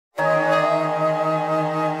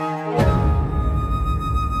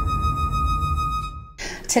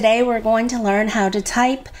Today we're going to learn how to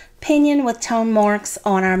type Pinyin with tone marks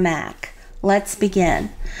on our Mac. Let's begin.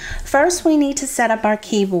 First, we need to set up our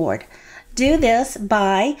keyboard. Do this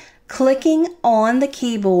by clicking on the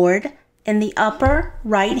keyboard in the upper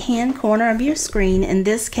right-hand corner of your screen. In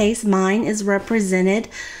this case, mine is represented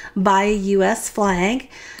by a US flag.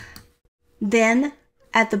 Then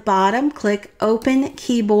at the bottom, click Open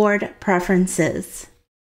Keyboard Preferences.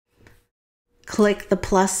 Click the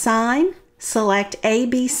plus sign, select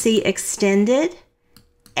ABC Extended,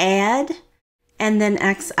 Add, and then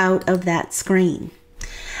X out of that screen.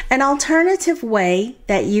 An alternative way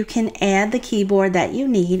that you can add the keyboard that you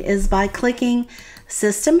need is by clicking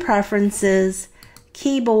System Preferences,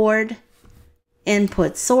 Keyboard,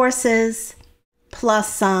 Input Sources,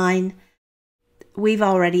 plus sign. We've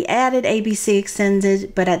already added ABC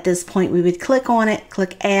Extended, but at this point we would click on it,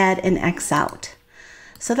 click Add, and X out.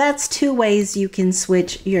 So that's two ways you can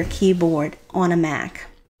switch your keyboard on a Mac.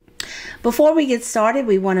 Before we get started,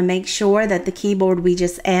 we want to make sure that the keyboard we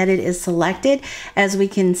just added is selected. As we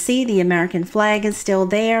can see, the American flag is still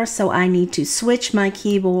there, so I need to switch my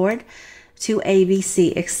keyboard to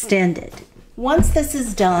ABC Extended. Once this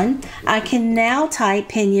is done, I can now type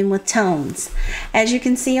Pinyin with tones. As you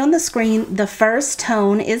can see on the screen, the first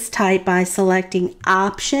tone is typed by selecting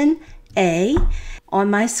Option A. On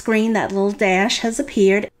my screen, that little dash has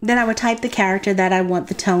appeared. Then I would type the character that I want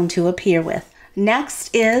the tone to appear with.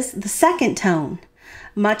 Next is the second tone.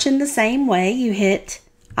 Much in the same way, you hit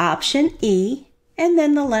Option E and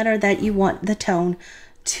then the letter that you want the tone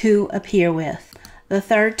to appear with. The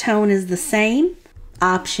third tone is the same,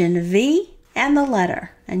 Option V and the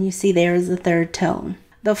letter. And you see there is the third tone.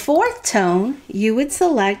 The fourth tone, you would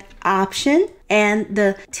select Option and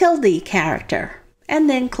the tilde character, and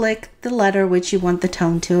then click the letter which you want the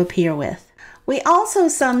tone to appear with. We also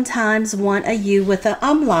sometimes want a U with an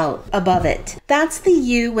umlaut above it. That's the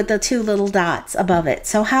U with the two little dots above it.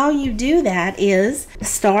 So how you do that is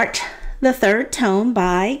start the third tone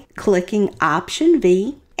by clicking Option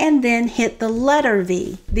V and then hit the letter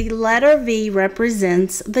V. The letter V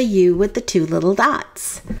represents the U with the two little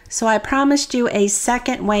dots. So I promised you a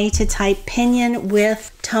second way to type Pinyin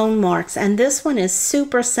with tone marks, and this one is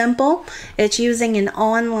super simple. It's using an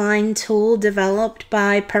online tool developed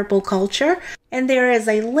by Purple Culture, and there is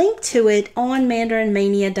a link to it on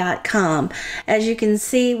mandarinmania.com. As you can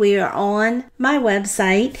see, we are on my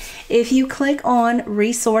website. If you click on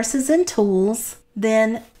Resources and Tools,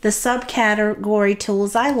 then the subcategory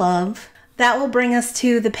Tools I Love, that will bring us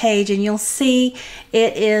to the page, and you'll see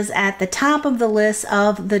it is at the top of the list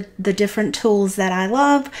of the different tools that I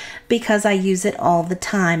love because I use it all the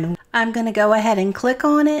time. I'm going to go ahead and click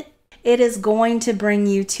on it. It is going to bring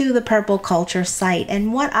you to the Purple Culture site,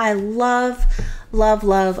 and what I love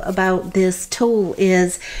about this tool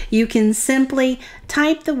is you can simply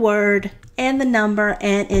type the word and the number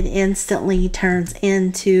and it instantly turns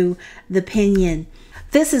into the Pinyin.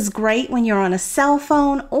 This is great when you're on a cell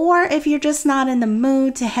phone or if you're just not in the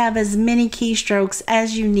mood to have as many keystrokes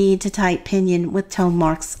as you need to type Pinyin with tone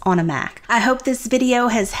marks on a Mac. I hope this video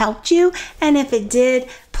has helped you, and if it did,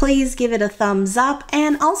 please give it a thumbs up,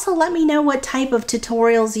 and also let me know what type of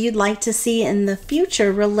tutorials you'd like to see in the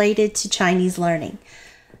future related to Chinese learning.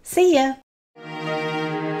 See ya!